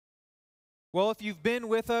Well, if you've been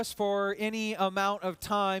with us for any amount of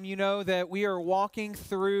time, you know that we are walking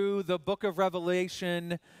through the book of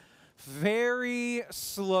Revelation very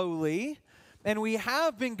slowly, and we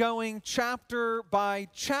have been going chapter by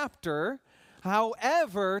chapter.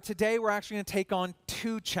 However, today we're actually going to take on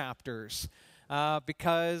two chapters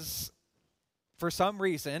because for some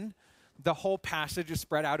reason, the whole passage is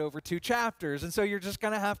spread out over two chapters, and so you're just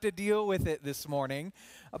going to have to deal with it this morning.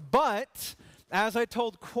 But as I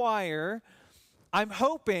told choir, I'm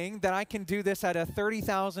hoping that I can do this at a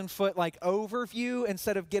 30,000-foot overview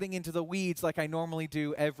instead of getting into the weeds like I normally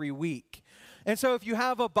do every week. And so if you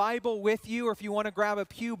have a Bible with you or if you want to grab a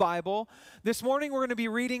pew Bible, this morning we're going to be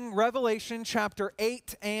reading Revelation chapter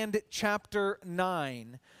 8 and chapter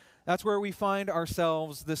 9. That's where we find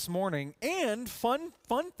ourselves this morning. And fun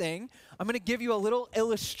thing, I'm going to give you a little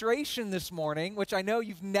illustration this morning, which I know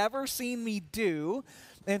you've never seen me do.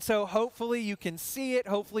 And so hopefully you can see it.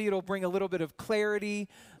 Hopefully it'll bring a little bit of clarity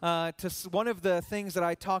to one of the things that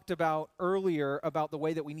I talked about earlier about the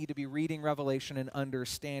way that we need to be reading Revelation and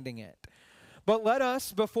understanding it. But let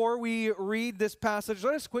us, before we read this passage,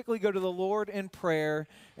 let us quickly go to the Lord in prayer,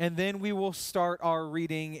 and then we will start our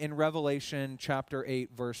reading in Revelation chapter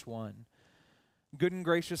 8, verse 1. Good and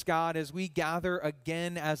gracious God, as we gather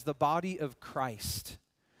again as the body of Christ,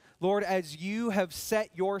 Lord, as you have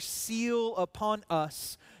set your seal upon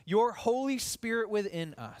us, your Holy Spirit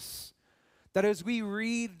within us, that as we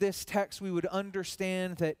read this text, we would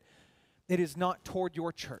understand that it is not toward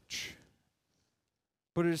your church,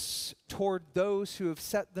 but it is toward those who have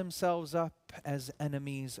set themselves up as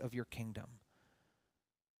enemies of your kingdom.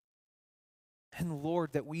 And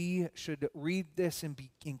Lord, that we should read this and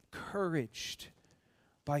be encouraged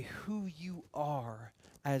by who you are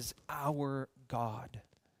as our God,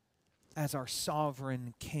 as our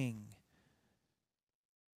sovereign King,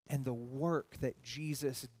 and the work that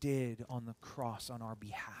Jesus did on the cross on our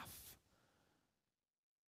behalf.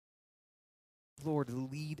 Lord,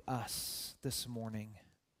 lead us this morning.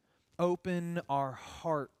 Open our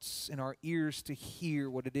hearts and our ears to hear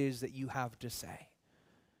what it is that you have to say.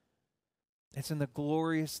 It's in the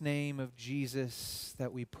glorious name of Jesus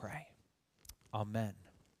that we pray. Amen.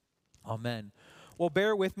 Amen. Well,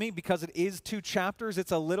 bear with me because it is two chapters.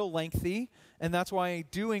 It's a little lengthy, and that's why I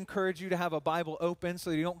do encourage you to have a Bible open so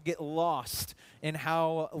you don't get lost in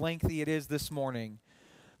how lengthy it is this morning.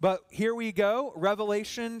 But here we go,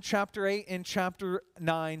 Revelation chapter 8 and chapter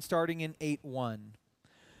 9, starting in 8:1.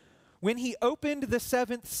 When he opened the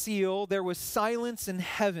seventh seal, there was silence in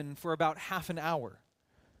heaven for about half an hour.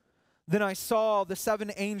 Then I saw the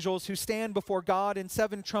seven angels who stand before God, and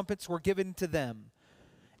seven trumpets were given to them.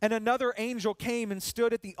 And another angel came and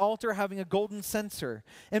stood at the altar having a golden censer,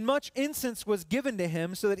 and much incense was given to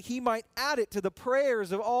him so that he might add it to the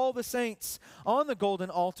prayers of all the saints on the golden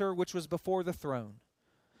altar which was before the throne.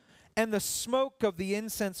 And the smoke of the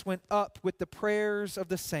incense went up with the prayers of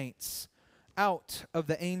the saints out of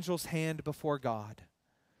the angel's hand before God.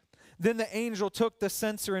 Then the angel took the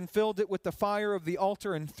censer and filled it with the fire of the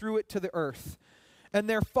altar and threw it to the earth. And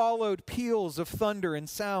there followed peals of thunder and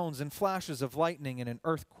sounds and flashes of lightning and an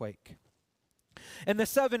earthquake. And the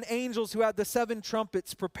seven angels who had the seven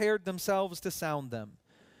trumpets prepared themselves to sound them.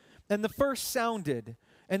 And the first sounded,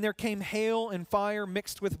 and there came hail and fire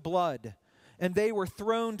mixed with blood. And they were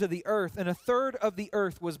thrown to the earth, and a third of the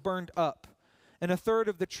earth was burned up. And a third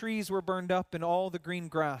of the trees were burned up, and all the green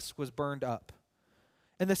grass was burned up.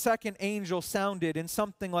 And the second angel sounded, and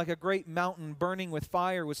something like a great mountain burning with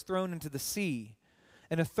fire was thrown into the sea.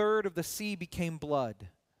 And a third of the sea became blood.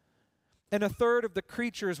 And a third of the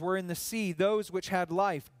creatures were in the sea, those which had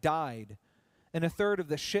life died. And a third of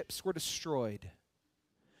the ships were destroyed.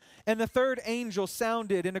 And the third angel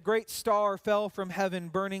sounded, and a great star fell from heaven,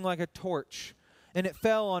 burning like a torch. And it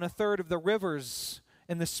fell on a third of the rivers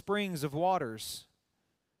and the springs of waters.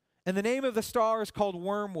 And the name of the star is called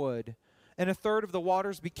Wormwood. And a third of the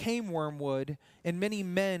waters became wormwood, and many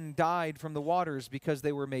men died from the waters because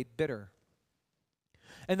they were made bitter.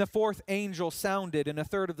 And the fourth angel sounded, and a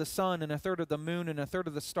third of the sun, and a third of the moon, and a third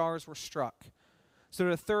of the stars were struck, so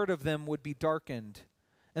that a third of them would be darkened,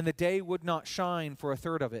 and the day would not shine for a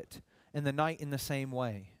third of it, and the night in the same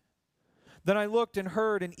way. Then I looked and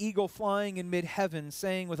heard an eagle flying in mid-heaven,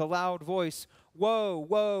 saying with a loud voice, "Woe,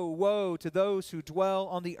 woe, woe to those who dwell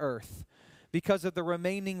on the earth, because of the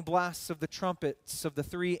remaining blasts of the trumpets of the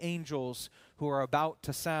three angels who are about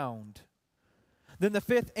to sound." Then the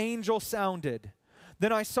fifth angel sounded.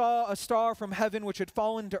 Then I saw a star from heaven which had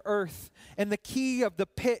fallen to earth, and the key of the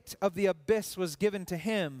pit of the abyss was given to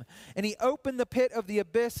him. And he opened the pit of the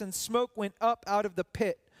abyss, and smoke went up out of the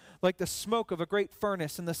pit, like the smoke of a great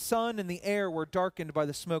furnace, and the sun and the air were darkened by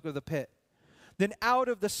the smoke of the pit. Then out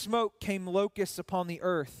of the smoke came locusts upon the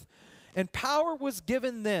earth, and power was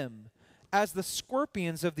given them, as the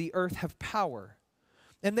scorpions of the earth have power.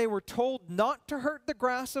 And they were told not to hurt the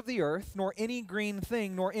grass of the earth, nor any green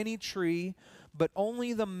thing, nor any tree, but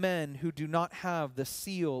only the men who do not have the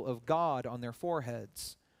seal of God on their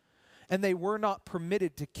foreheads. And they were not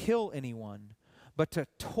permitted to kill anyone, but to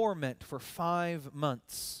torment for 5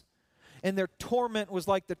 months. And their torment was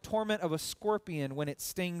like the torment of a scorpion when it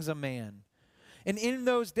stings a man. And in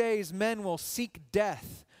those days men will seek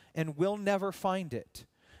death and will never find it.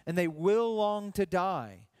 And they will long to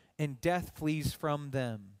die, and death flees from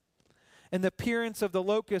them. And the appearance of the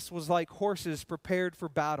locusts was like horses prepared for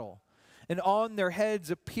battle. And on their heads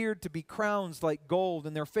appeared to be crowns like gold,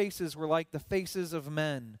 and their faces were like the faces of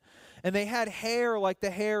men. And they had hair like the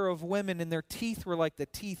hair of women, and their teeth were like the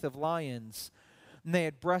teeth of lions. And they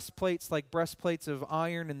had breastplates like breastplates of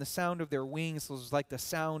iron, and the sound of their wings was like the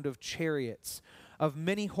sound of chariots, of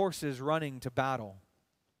many horses running to battle.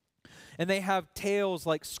 And they have tails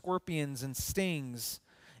like scorpions and stings,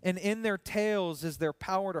 and in their tails is their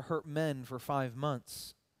power to hurt men for 5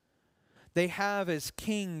 months. They have as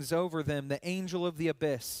kings over them the angel of the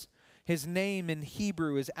abyss. His name in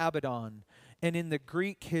Hebrew is Abaddon, and in the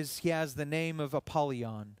Greek he has the name of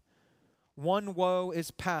Apollyon. One woe is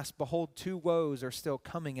past, behold, 2 woes are still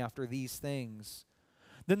coming after these things.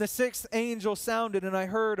 Then the 6th angel sounded, and I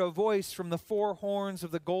heard a voice from the 4 horns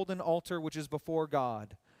of the golden altar which is before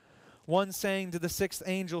God. One saying to the 6th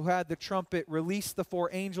angel who had the trumpet, release the 4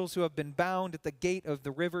 angels who have been bound at the gate of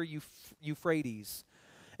the river Euphrates.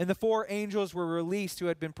 And the 4 angels were released who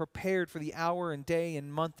had been prepared for the hour and day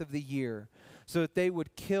and month of the year, so that they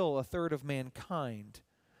would kill 1/3 of mankind.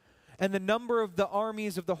 And the number of the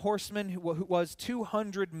armies of the horsemen who was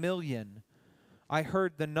 200 million. I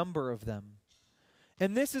heard the number of them.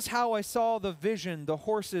 And this is how I saw the vision, the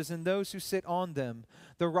horses and those who sit on them.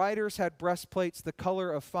 The riders had breastplates the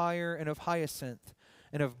color of fire and of hyacinth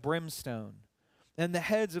and of brimstone. And the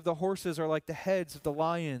heads of the horses are like the heads of the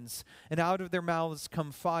lions, and out of their mouths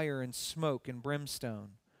come fire and smoke and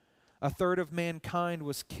brimstone. 1/3 of mankind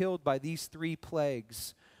was killed by these 3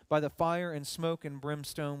 plagues, by the fire and smoke and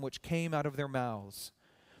brimstone which came out of their mouths.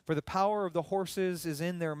 For the power of the horses is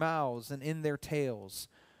in their mouths and in their tails.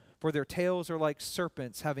 For their tails are like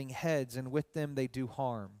serpents having heads, and with them they do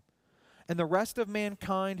harm. And the rest of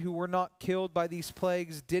mankind who were not killed by these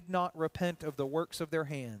plagues did not repent of the works of their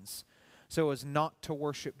hands, so as not to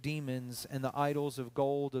worship demons and the idols of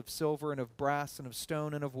gold, of silver, and of brass, and of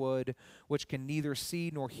stone, and of wood, which can neither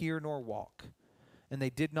see nor hear nor walk. And they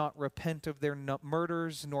did not repent of their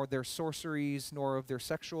murders, nor their sorceries, nor of their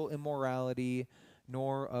sexual immorality,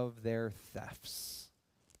 nor of their thefts.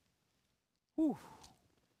 Whew.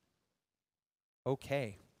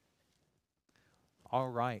 Okay. All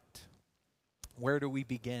right. Where do we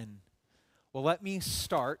begin? Well, let me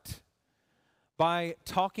start by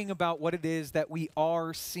talking about what it is that we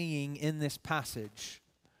are seeing in this passage.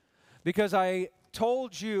 Because I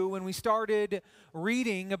told you when we started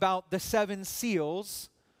reading about the 7 seals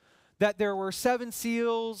that there were 7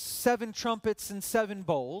 seals, 7 trumpets, and 7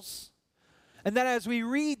 bowls. And that as we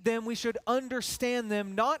read them, we should understand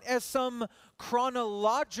them not as some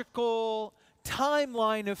chronological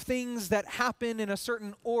timeline of things that happen in a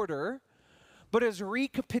certain order, but as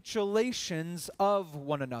recapitulations of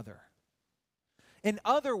one another. In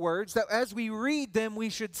other words, that as we read them, we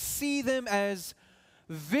should see them as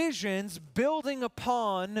visions building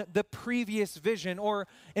upon the previous vision, or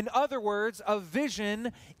in other words, a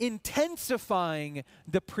vision intensifying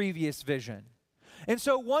the previous vision. And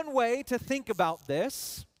so one way to think about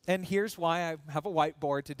this, and here's why I have a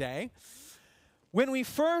whiteboard today. When we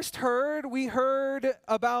first heard, we heard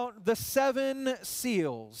about the 7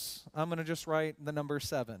 seals. I'm going to just write the number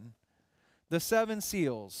 7. The 7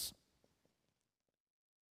 seals.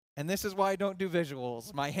 And this is why I don't do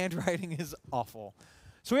visuals. My handwriting is awful.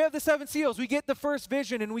 So we have the 7 seals. We get the first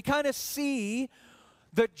vision, and we kind of see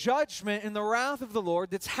the judgment and the wrath of the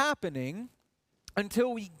Lord that's happening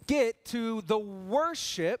until we get to the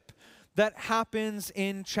worship that happens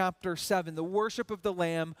in chapter 7, the worship of the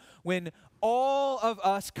Lamb, when all of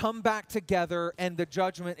us come back together and the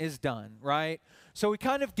judgment is done, right? So we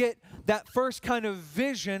kind of get that first kind of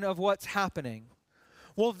vision of what's happening.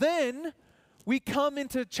 Well, then we come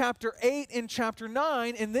into chapter 8 and chapter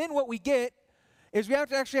 9, and then what we get is we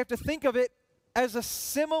actually have to think of it as a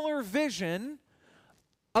similar vision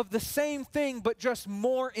of the same thing, but just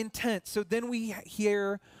more intense. So then we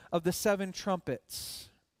hear of the 7 trumpets.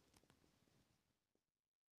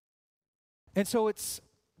 And so it's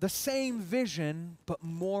the same vision, but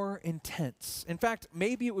more intense. In fact,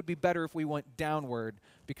 maybe it would be better if we went downward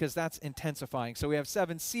because that's intensifying. So we have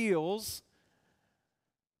 7 seals,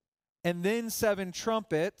 and then 7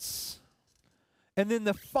 trumpets, and then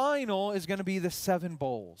the final is going to be the 7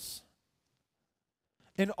 bowls.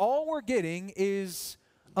 And all we're getting is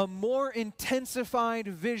a more intensified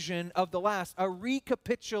vision of the last, a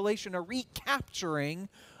recapitulation, a recapturing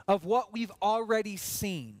of what we've already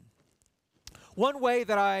seen. One way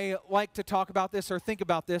that I like to talk about this or think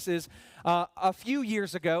about this is a few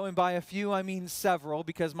years ago, and by a few I mean several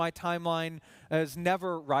because my timeline is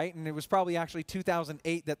never right, and it was probably actually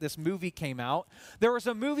 2008 that this movie came out. There was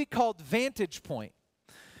a movie called Vantage Point,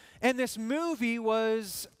 and this movie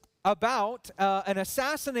was about an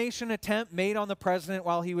assassination attempt made on the president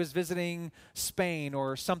while he was visiting Spain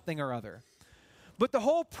or something or other. But the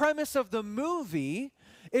whole premise of the movie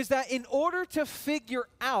is that in order to figure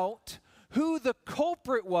out who the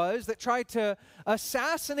culprit was that tried to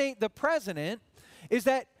assassinate the president, is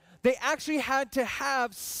that they actually had to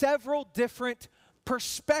have several different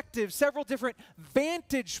perspectives, several different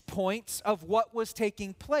vantage points of what was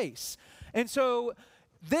taking place. And so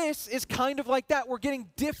this is kind of like that. We're getting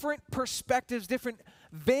different perspectives, different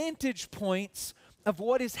vantage points of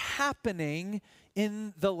what is happening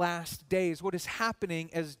in the last days, what is happening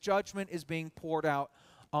as judgment is being poured out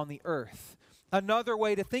on the earth. Another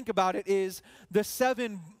way to think about it is the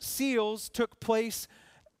 7 seals took place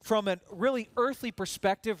from a really earthly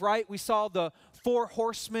perspective, right? We saw the 4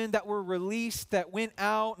 horsemen that were released that went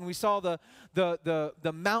out, and we saw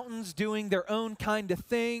the mountains doing their own kind of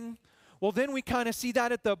thing. Well, then we kind of see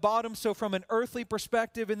that at the bottom, so from an earthly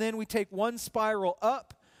perspective, and then we take one spiral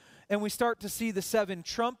up, and we start to see the 7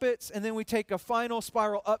 trumpets, and then we take a final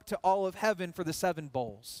spiral up to all of heaven for the 7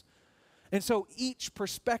 bowls. And so each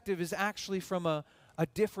perspective is actually from a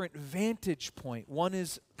different vantage point. One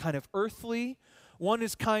is kind of earthly, one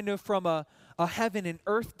is kind of from a heaven and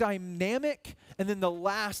earth dynamic, and then the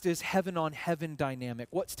last is heaven on heaven dynamic.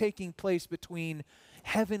 What's taking place between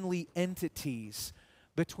heavenly entities,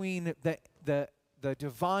 between the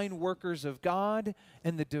divine workers of God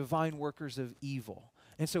and the divine workers of evil.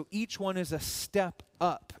 And so each one is a step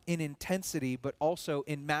up in intensity, but also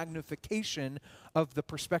in magnification of the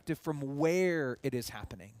perspective from where it is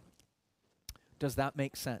happening. Does that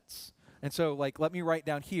make sense? And so, let me write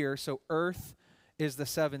down here. So earth is the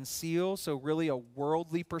 7 seals, so really a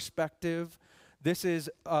worldly perspective. This is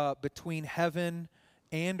between heaven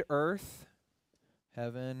and earth.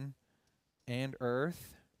 Heaven and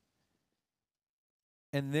earth.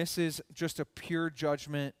 And this is just a pure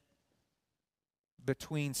judgment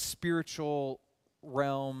between spiritual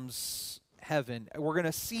realms, heaven. We're going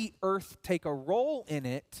to see earth take a role in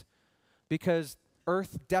it because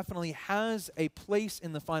earth definitely has a place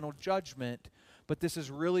in the final judgment, but this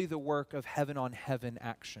is really the work of heaven on heaven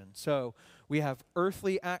action. So we have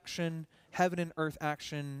earthly action, heaven and earth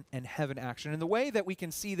action, and heaven action. And the way that we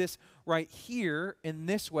can see this right here in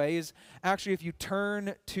this way is actually if you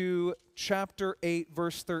turn to chapter 8,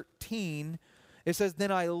 verse 13, it says,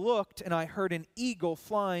 "Then I looked and I heard an eagle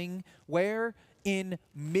flying," where? In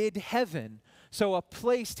mid-heaven. So a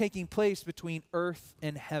place taking place between earth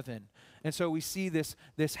and heaven. And so we see this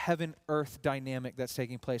heaven-earth dynamic that's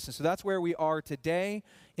taking place. And so that's where we are today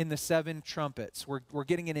in the 7 trumpets. We're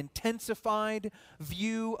getting an intensified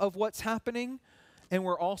view of what's happening, and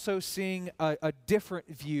we're also seeing a different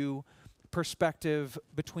view, perspective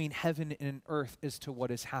between heaven and earth as to what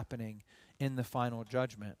is happening in the final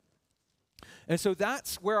judgment. And so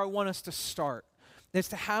that's where I want us to start, is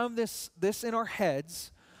to have this in our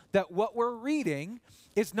heads, that what we're reading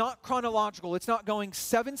is not chronological. It's not going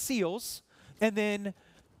 7 seals, and then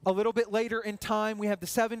a little bit later in time we have the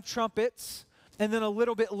 7 trumpets, and then a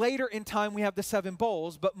little bit later in time we have the 7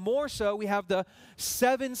 bowls, but more so we have the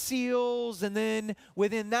 7 seals, and then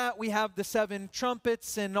within that we have the 7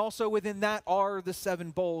 trumpets, and also within that are the 7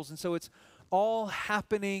 bowls. And so it's all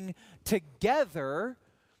happening together,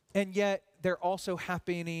 and yet they're also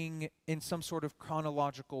happening in some sort of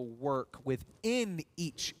chronological work within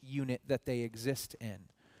each unit that they exist in.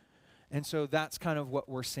 And so that's kind of what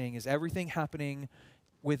we're seeing, is everything happening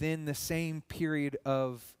within the same period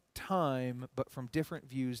of time, but from different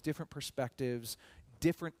views, different perspectives,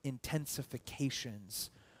 different intensifications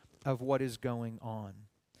of what is going on.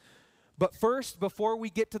 But first, before we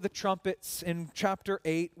get to the trumpets in chapter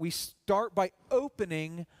 8, we start by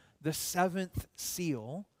opening the 7th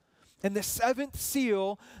seal. And the 7th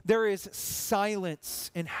seal, there is silence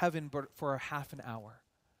in heaven for a half an hour.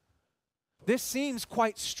 This seems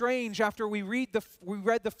quite strange after we read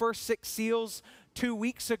the first 6 seals 2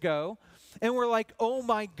 weeks ago. and we're like, oh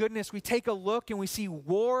my goodness, we take a look and we see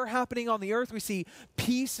war happening on the earth. We see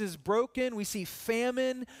peace is broken. We see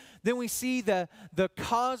famine. Then we see the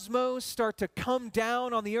cosmos start to come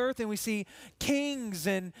down on the earth, and we see kings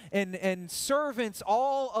and servants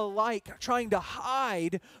all alike trying to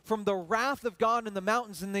hide from the wrath of God in the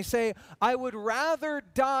mountains. And they say, I would rather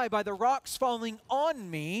die by the rocks falling on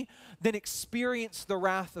me than experience the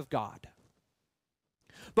wrath of God.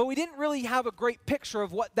 But we didn't really have a great picture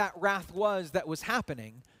of what that wrath was that was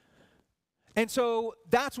happening. And so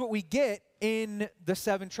that's what we get in the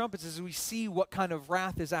seven trumpets, is we see what kind of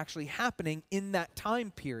wrath is actually happening in that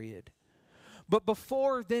time period. But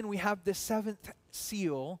before then, we have the seventh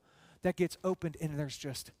seal that gets opened, and there's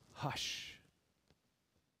just hush.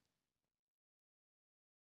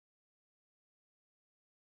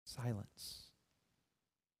 Silence.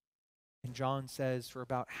 And John says for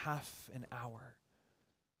about half an hour.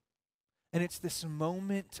 And it's this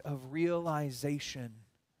moment of realization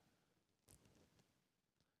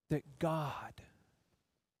that God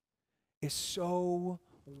is so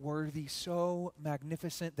worthy, so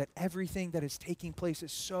magnificent, that everything that is taking place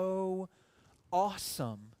is so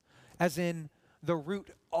awesome, as in the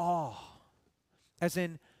root awe, as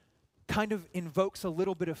in kind of invokes a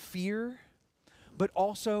little bit of fear, but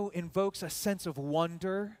also invokes a sense of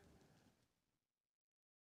wonder.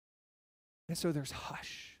 And so there's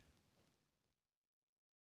hush.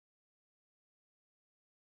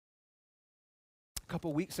 A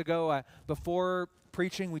couple weeks ago, before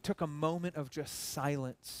preaching, we took a moment of just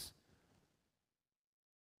silence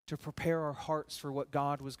to prepare our hearts for what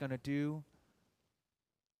God was going to do.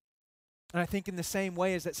 And I think in the same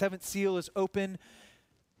way as that seventh seal is open,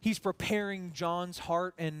 he's preparing John's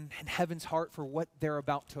heart and heaven's heart for what they're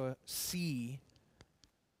about to see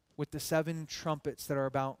with the seven trumpets that are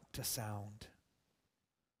about to sound.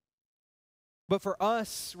 But for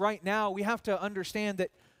us right now, we have to understand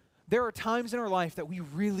that there are times in our life that we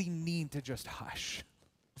really need to just hush.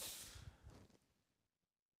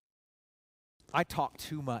 I talk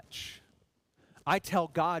too much. I tell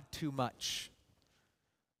God too much.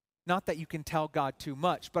 Not that you can tell God too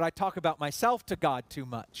much, but I talk about myself to God too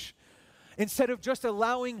much. Instead of just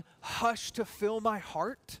allowing hush to fill my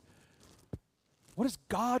heart, what does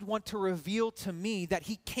God want to reveal to me that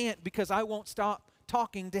he can't because I won't stop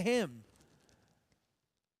talking to him?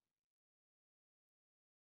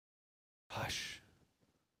 Hush.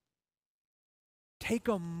 Take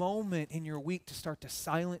a moment in your week to start to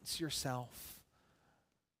silence yourself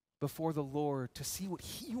before the Lord to see what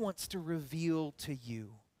he wants to reveal to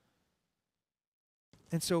you.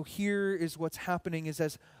 And so here is what's happening, is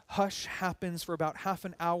as hush happens for about half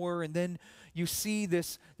an hour, and then you see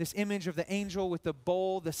this image of the angel with the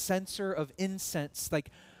bowl, the censer of incense,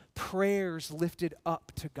 like prayers lifted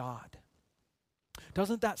up to God.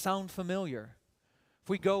 Doesn't that sound familiar? If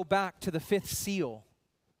we go back to the fifth seal,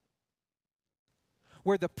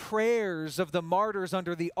 where the prayers of the martyrs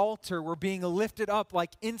under the altar were being lifted up like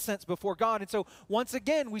incense before God. And so once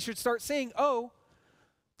again, we should start saying, oh,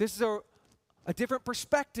 this is a different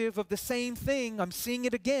perspective of the same thing. I'm seeing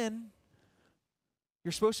it again.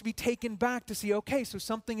 You're supposed to be taken back to see, okay, so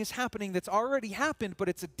something is happening that's already happened, but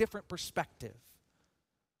it's a different perspective.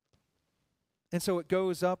 And so it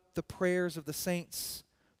goes up, the prayers of the saints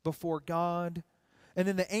before God. And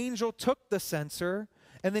then the angel took the censer,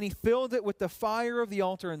 and then he filled it with the fire of the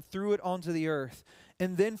altar and threw it onto the earth.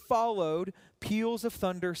 And then followed peals of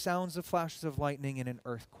thunder, sounds of flashes of lightning, and an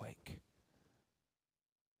earthquake.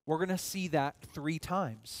 We're going to see that 3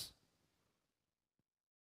 times.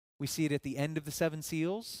 We see it at the end of the 7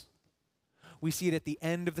 seals. We see it at the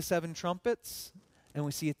end of the 7 trumpets. And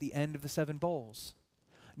we see it at the end of the 7 bowls.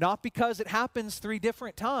 Not because it happens 3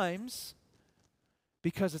 different times,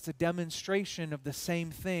 because it's a demonstration of the same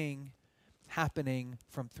thing happening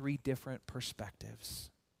from 3 different perspectives.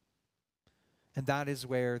 And that is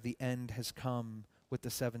where the end has come with the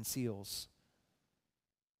 7 seals.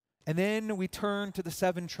 And then we turn to the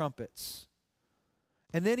 7 trumpets.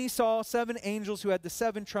 And then he saw 7 angels who had the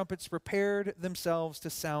 7 trumpets prepared themselves to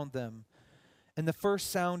sound them. And the first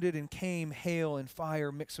sounded, and came hail and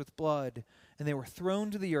fire mixed with blood. And they were thrown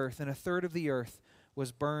to the earth, and a third of the earth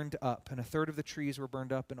was burned up, and a third of the trees were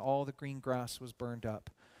burned up, and all the green grass was burned up.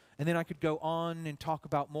 And then I could go on and talk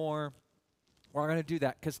about more. We're not going to do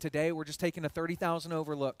that, because today we're just taking a 30,000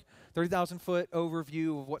 foot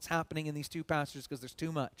overview of what's happening in these 2 passages, because there's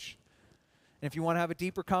too much. And if you want to have a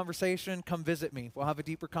deeper conversation, come visit me. We'll have a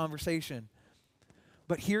deeper conversation.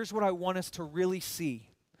 But here's what I want us to really see.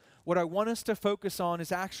 What I want us to focus on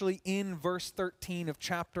is actually in verse 13 of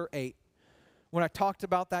chapter 8, when I talked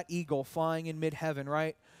about that eagle flying in mid-heaven,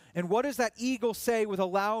 right? And what does that eagle say with a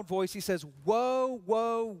loud voice? He says, "Woe,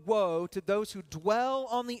 woe, woe to those who dwell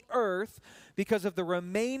on the earth because of the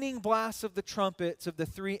remaining blasts of the trumpets of the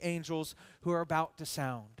three angels who are about to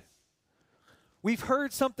sound." We've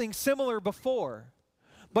heard something similar before,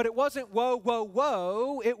 but it wasn't woe, woe,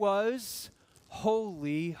 woe. It was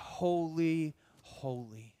holy, holy,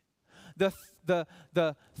 holy.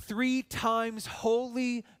 The three times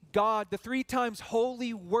holy God, the three times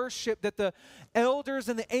holy worship that the elders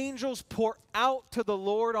and the angels pour out to the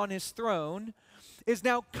Lord on his throne is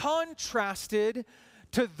now contrasted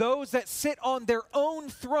to those that sit on their own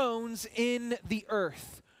thrones in the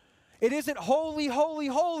earth. It isn't holy, holy,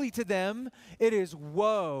 holy to them. It is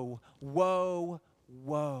woe, woe,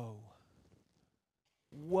 woe.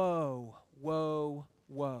 Woe, woe,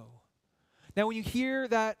 woe. Now when you hear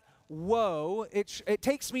that woe, it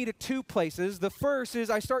takes me to two places. The first is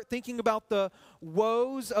I start thinking about the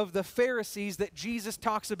woes of the Pharisees that Jesus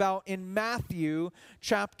talks about in Matthew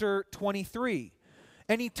chapter 23.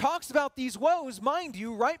 And he talks about these woes, mind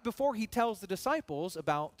you, right before he tells the disciples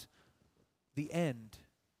about the end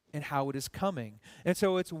and how it is coming. And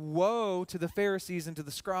so it's woe to the Pharisees and to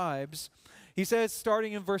the scribes. He says,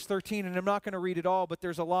 starting in verse 13, and I'm not going to read it all, but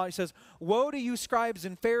there's a lot. He says, "Woe to you, scribes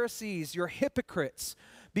and Pharisees, you're hypocrites,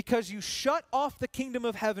 because you shut off the kingdom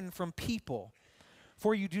of heaven from people.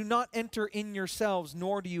 For you do not enter in yourselves,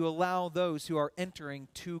 nor do you allow those who are entering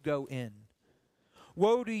to go in.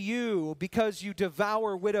 Woe to you, because you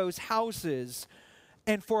devour widows' houses,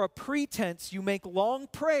 and for a pretense you make long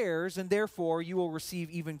prayers, and therefore you will receive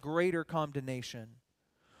even greater condemnation.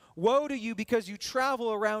 Woe to you, because you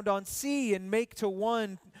travel around on sea and make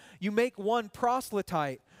one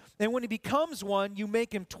proselyte. And when he becomes one, you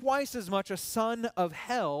make him twice as much a son of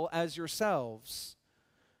hell as yourselves.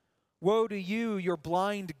 Woe to you, your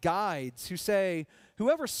blind guides, who say,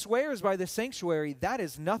 whoever swears by the sanctuary, that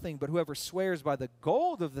is nothing, but whoever swears by the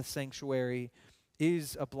gold of the sanctuary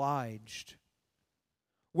is obliged.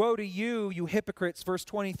 Woe to you, you hypocrites, verse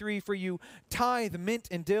 23, for you tithe mint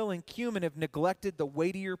and dill and cumin, have neglected the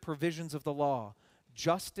weightier provisions of the law,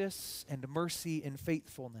 justice and mercy and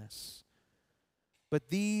faithfulness. But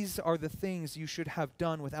these are the things you should have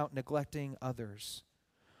done without neglecting others.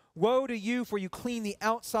 Woe to you, for you clean the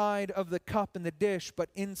outside of the cup and the dish, but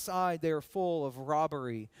inside they are full of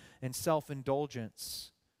robbery and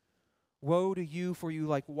self-indulgence. Woe to you, for you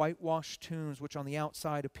like whitewashed tombs, which on the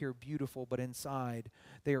outside appear beautiful, but inside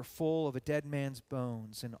they are full of a dead man's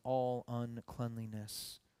bones and all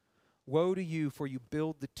uncleanliness. Woe to you, for you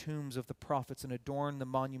build the tombs of the prophets and adorn the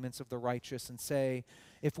monuments of the righteous, and say,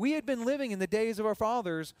 if we had been living in the days of our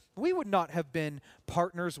fathers, we would not have been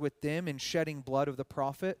partners with them in shedding blood of the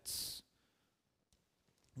prophets.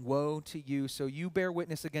 Woe to you, so you bear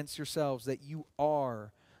witness against yourselves that you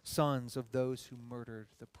are sons of those who murdered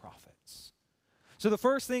the prophets. So the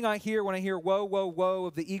first thing I hear when I hear woe, woe, woe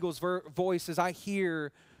of the eagle's voice is I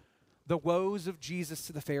hear the woes of Jesus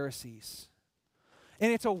to the Pharisees.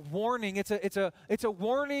 And it's a warning. It's a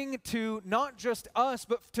warning to not just us,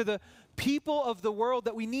 but to the people of the world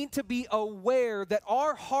that we need to be aware that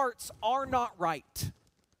our hearts are not right.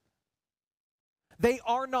 They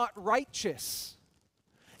are not righteous.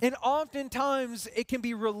 And oftentimes it can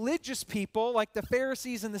be religious people like the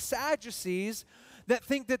Pharisees and the Sadducees that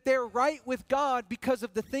think that they're right with God because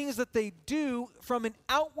of the things that they do from an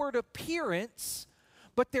outward appearance,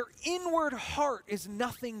 but their inward heart is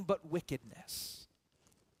nothing but wickedness.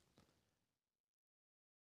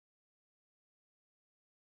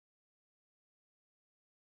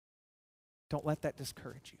 Don't let that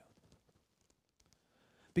discourage you.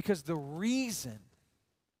 Because the reason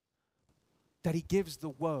that he gives the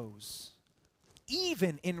woes,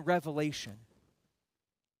 even in Revelation,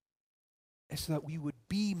 is so that we would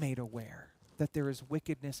be made aware that there is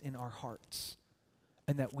wickedness in our hearts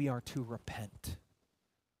and that we are to repent.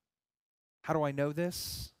 How do I know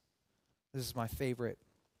this? This is my favorite.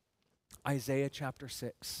 Isaiah chapter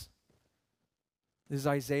 6. This is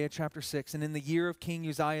Isaiah chapter 6. And in the year of King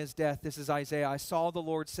Uzziah's death, this is Isaiah, I saw the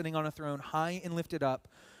Lord sitting on a throne, high and lifted up,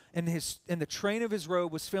 and the train of his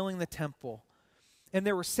robe was filling the temple. And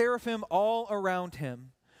there were seraphim all around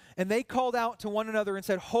him. And they called out to one another and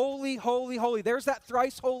said, holy, holy, holy. There's that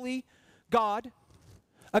thrice holy God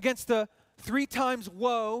against the three times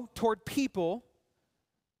woe toward people.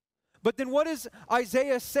 But then what does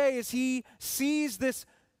Isaiah say as he sees this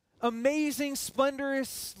amazing,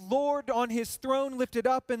 splendorous Lord on his throne lifted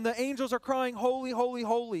up, and the angels are crying, holy, holy,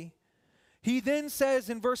 holy? He then says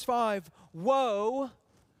in verse 5, woe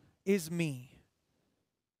is me,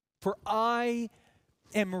 for I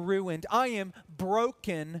am ruined. I am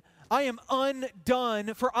broken. I am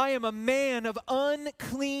undone, for I am a man of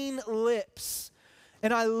unclean lips,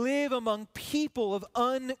 and I live among people of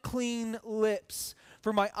unclean lips.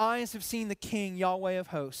 For my eyes have seen the King, Yahweh of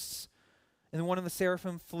hosts. And one of the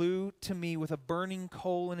seraphim flew to me with a burning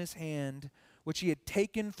coal in his hand, which he had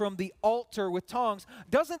taken from the altar with tongs.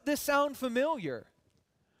 Doesn't this sound familiar?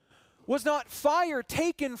 Was not fire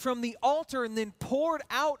taken from the altar and then poured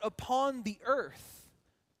out upon the earth?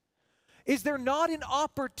 Is there not an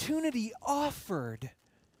opportunity offered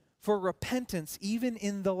for repentance even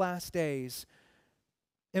in the last days?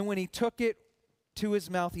 And when he took it to his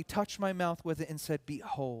mouth, he touched my mouth with it and said,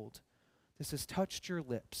 behold, this has touched your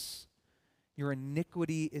lips. Your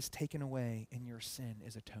iniquity is taken away and your sin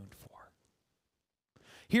is atoned for.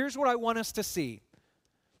 Here's what I want us to see.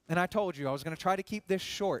 And I told you I was going to try to keep this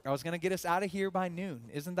short. I was going to get us out of here by noon.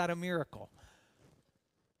 Isn't that a miracle?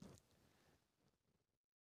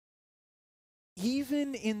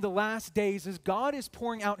 Even in the last days, as God is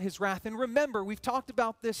pouring out his wrath, and remember, we've talked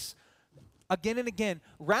about this again and again,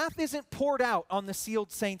 wrath isn't poured out on the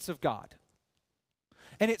sealed saints of God.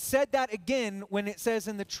 And it said that again when it says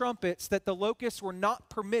in the trumpets that the locusts were not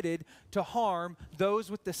permitted to harm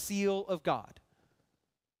those with the seal of God.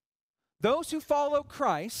 Those who follow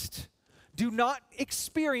Christ do not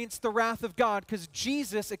experience the wrath of God because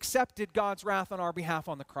Jesus accepted God's wrath on our behalf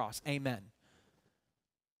on the cross. Amen.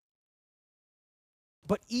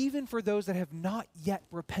 But even for those that have not yet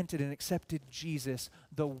repented and accepted Jesus,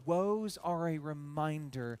 the woes are a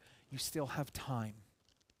reminder you still have time.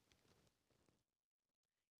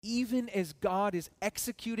 Even as God is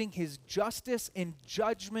executing his justice and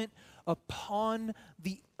judgment upon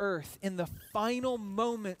the earth in the final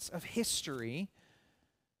moments of history,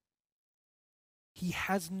 he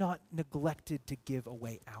has not neglected to give a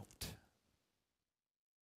way out.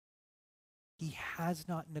 He has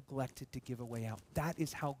not neglected to give a way out. That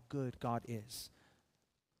is how good God is.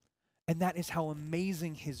 And that is how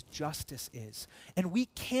amazing his justice is. And we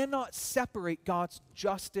cannot separate God's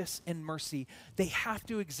justice and mercy. They have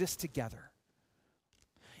to exist together.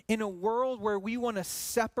 In a world where we want to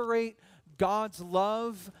separate God's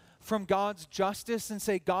love from God's justice and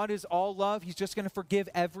say God is all love, he's just going to forgive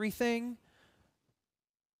everything,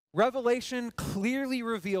 Revelation clearly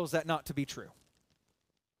reveals that not to be true.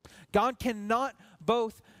 God cannot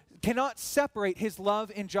separate his love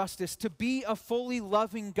and justice. To be a fully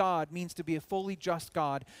loving God means to be a fully just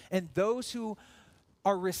God. And those who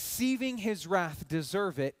are receiving his wrath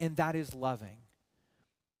deserve it, and that is loving.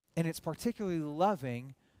 And it's particularly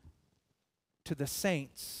loving to the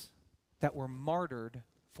saints that were martyred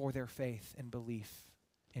for their faith and belief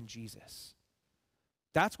in Jesus.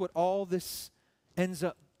 That's what all this ends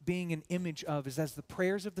up being an image of, is as the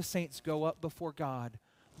prayers of the saints go up before God,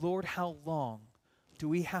 Lord, how long do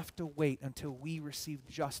we have to wait until we receive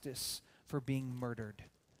justice for being murdered?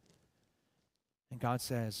 And God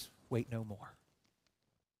says, wait no more.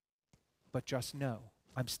 But just know,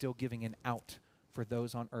 I'm still giving an out for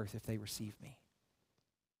those on earth if they receive me.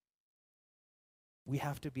 We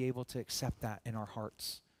have to be able to accept that in our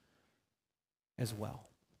hearts as well.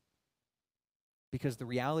 Because the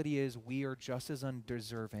reality is we are just as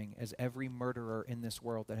undeserving as every murderer in this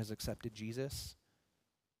world that has accepted Jesus.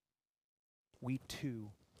 We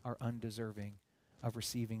too are undeserving of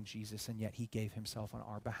receiving Jesus, and yet he gave himself on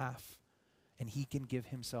our behalf. And he can give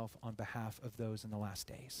himself on behalf of those in the last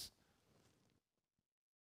days.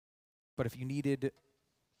 But if you needed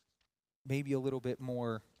maybe a little bit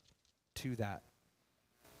more to that,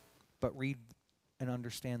 but read and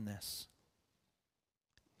understand this.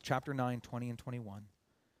 Chapter 9, 20 and 21.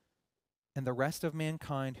 And the rest of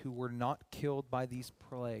mankind who were not killed by these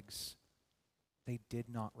plagues, they did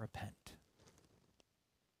not repent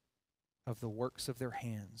of the works of their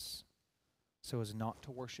hands, so as not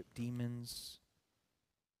to worship demons,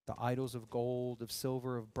 the idols of gold, of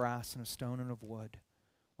silver, of brass, and of stone, and of wood,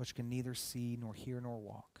 which can neither see, nor hear, nor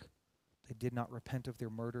walk. They did not repent of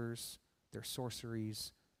their murders, their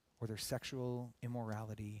sorceries, or their sexual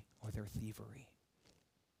immorality, or their thievery.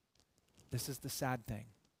 This is the sad thing.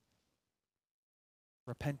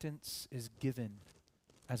 Repentance is given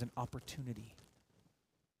as an opportunity,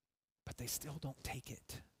 but they still don't take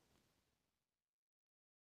it.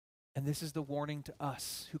 And this is the warning to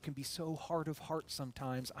us who can be so hard of heart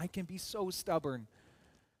sometimes. I can be so stubborn.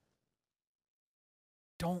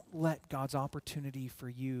 Don't let God's opportunity for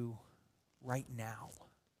you right now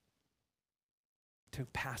to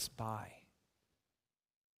pass by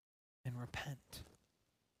and repent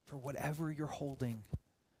for whatever you're holding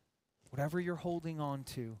on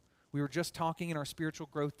to. We were just talking in our spiritual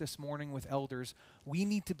growth this morning with elders. We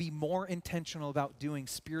need to be more intentional about doing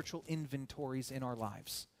spiritual inventories in our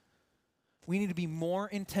lives. We need to be more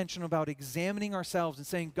intentional about examining ourselves and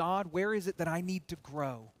saying, God, where is it that I need to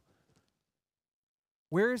grow?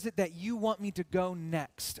 Where is it that you want me to go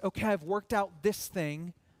next? Okay, I've worked out this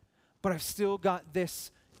thing, but I've still got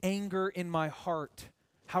this anger in my heart.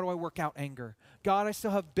 How do I work out anger? God, I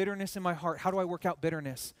still have bitterness in my heart. How do I work out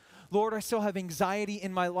bitterness? Lord, I still have anxiety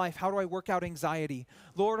in my life. How do I work out anxiety?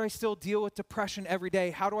 Lord, I still deal with depression every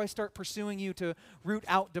day. How do I start pursuing you to root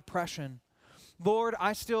out depression? Lord,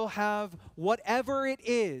 I still have whatever it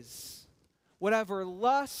is, whatever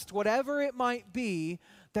lust, whatever it might be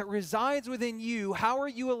that resides within you. How are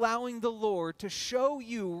you allowing the Lord to show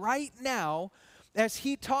you right now, as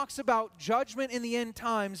he talks about judgment in the end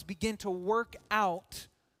times, begin to work out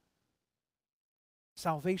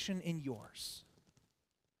salvation in yours?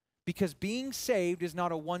 Because being saved is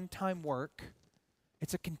not a one-time work,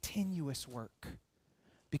 it's a continuous work.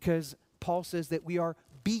 Because Paul says that we are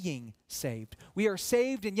being saved. We are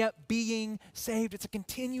saved and yet being saved. It's a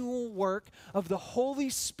continual work of the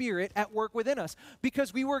Holy Spirit at work within us.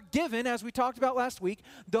 Because we were given, as we talked about last week,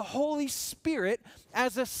 the Holy Spirit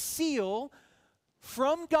as a seal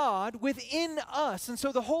from God within us. And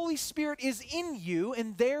so the Holy Spirit is in you,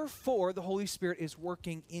 and therefore the Holy Spirit is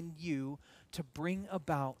working in you to bring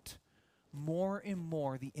about more and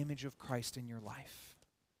more the image of Christ in your life.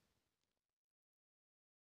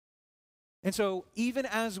 And so even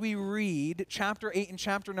as we read chapter 8 and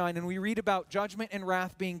chapter 9, and we read about judgment and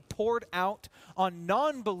wrath being poured out on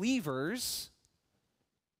non-believers,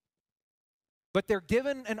 but they're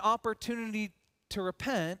given an opportunity to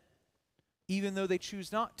repent, even though they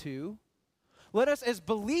choose not to, let us as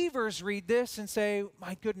believers read this and say,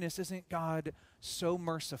 my goodness, isn't God so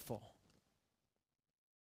merciful?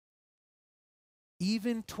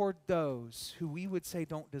 Even toward those who we would say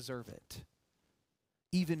don't deserve it.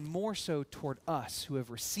 Even more so toward us who have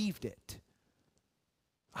received it.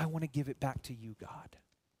 I want to give it back to you, God.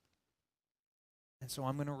 And so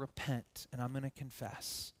I'm going to repent and I'm going to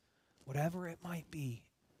confess whatever it might be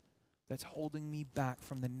that's holding me back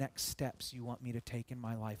from the next steps you want me to take in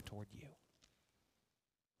my life toward you.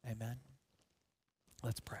 Amen.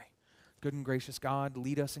 Let's pray. Good and gracious God,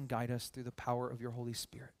 lead us and guide us through the power of your Holy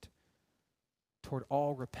Spirit toward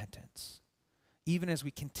all repentance. Even as we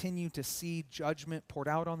continue to see judgment poured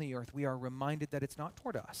out on the earth, we are reminded that it's not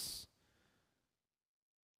toward us,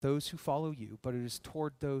 those who follow you, but it is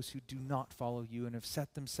toward those who do not follow you and have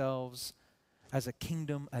set themselves as a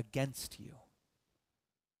kingdom against you.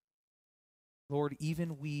 Lord,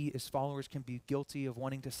 even we as followers can be guilty of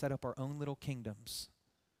wanting to set up our own little kingdoms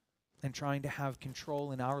and trying to have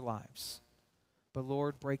control in our lives. But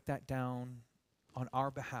Lord, break that down on our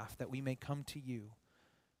behalf that we may come to you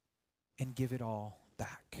and give it all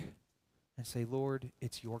back and say, Lord,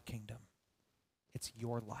 it's your kingdom. It's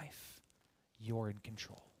your life. You're in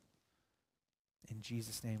control. In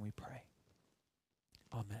Jesus' name we pray.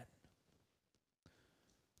 Amen.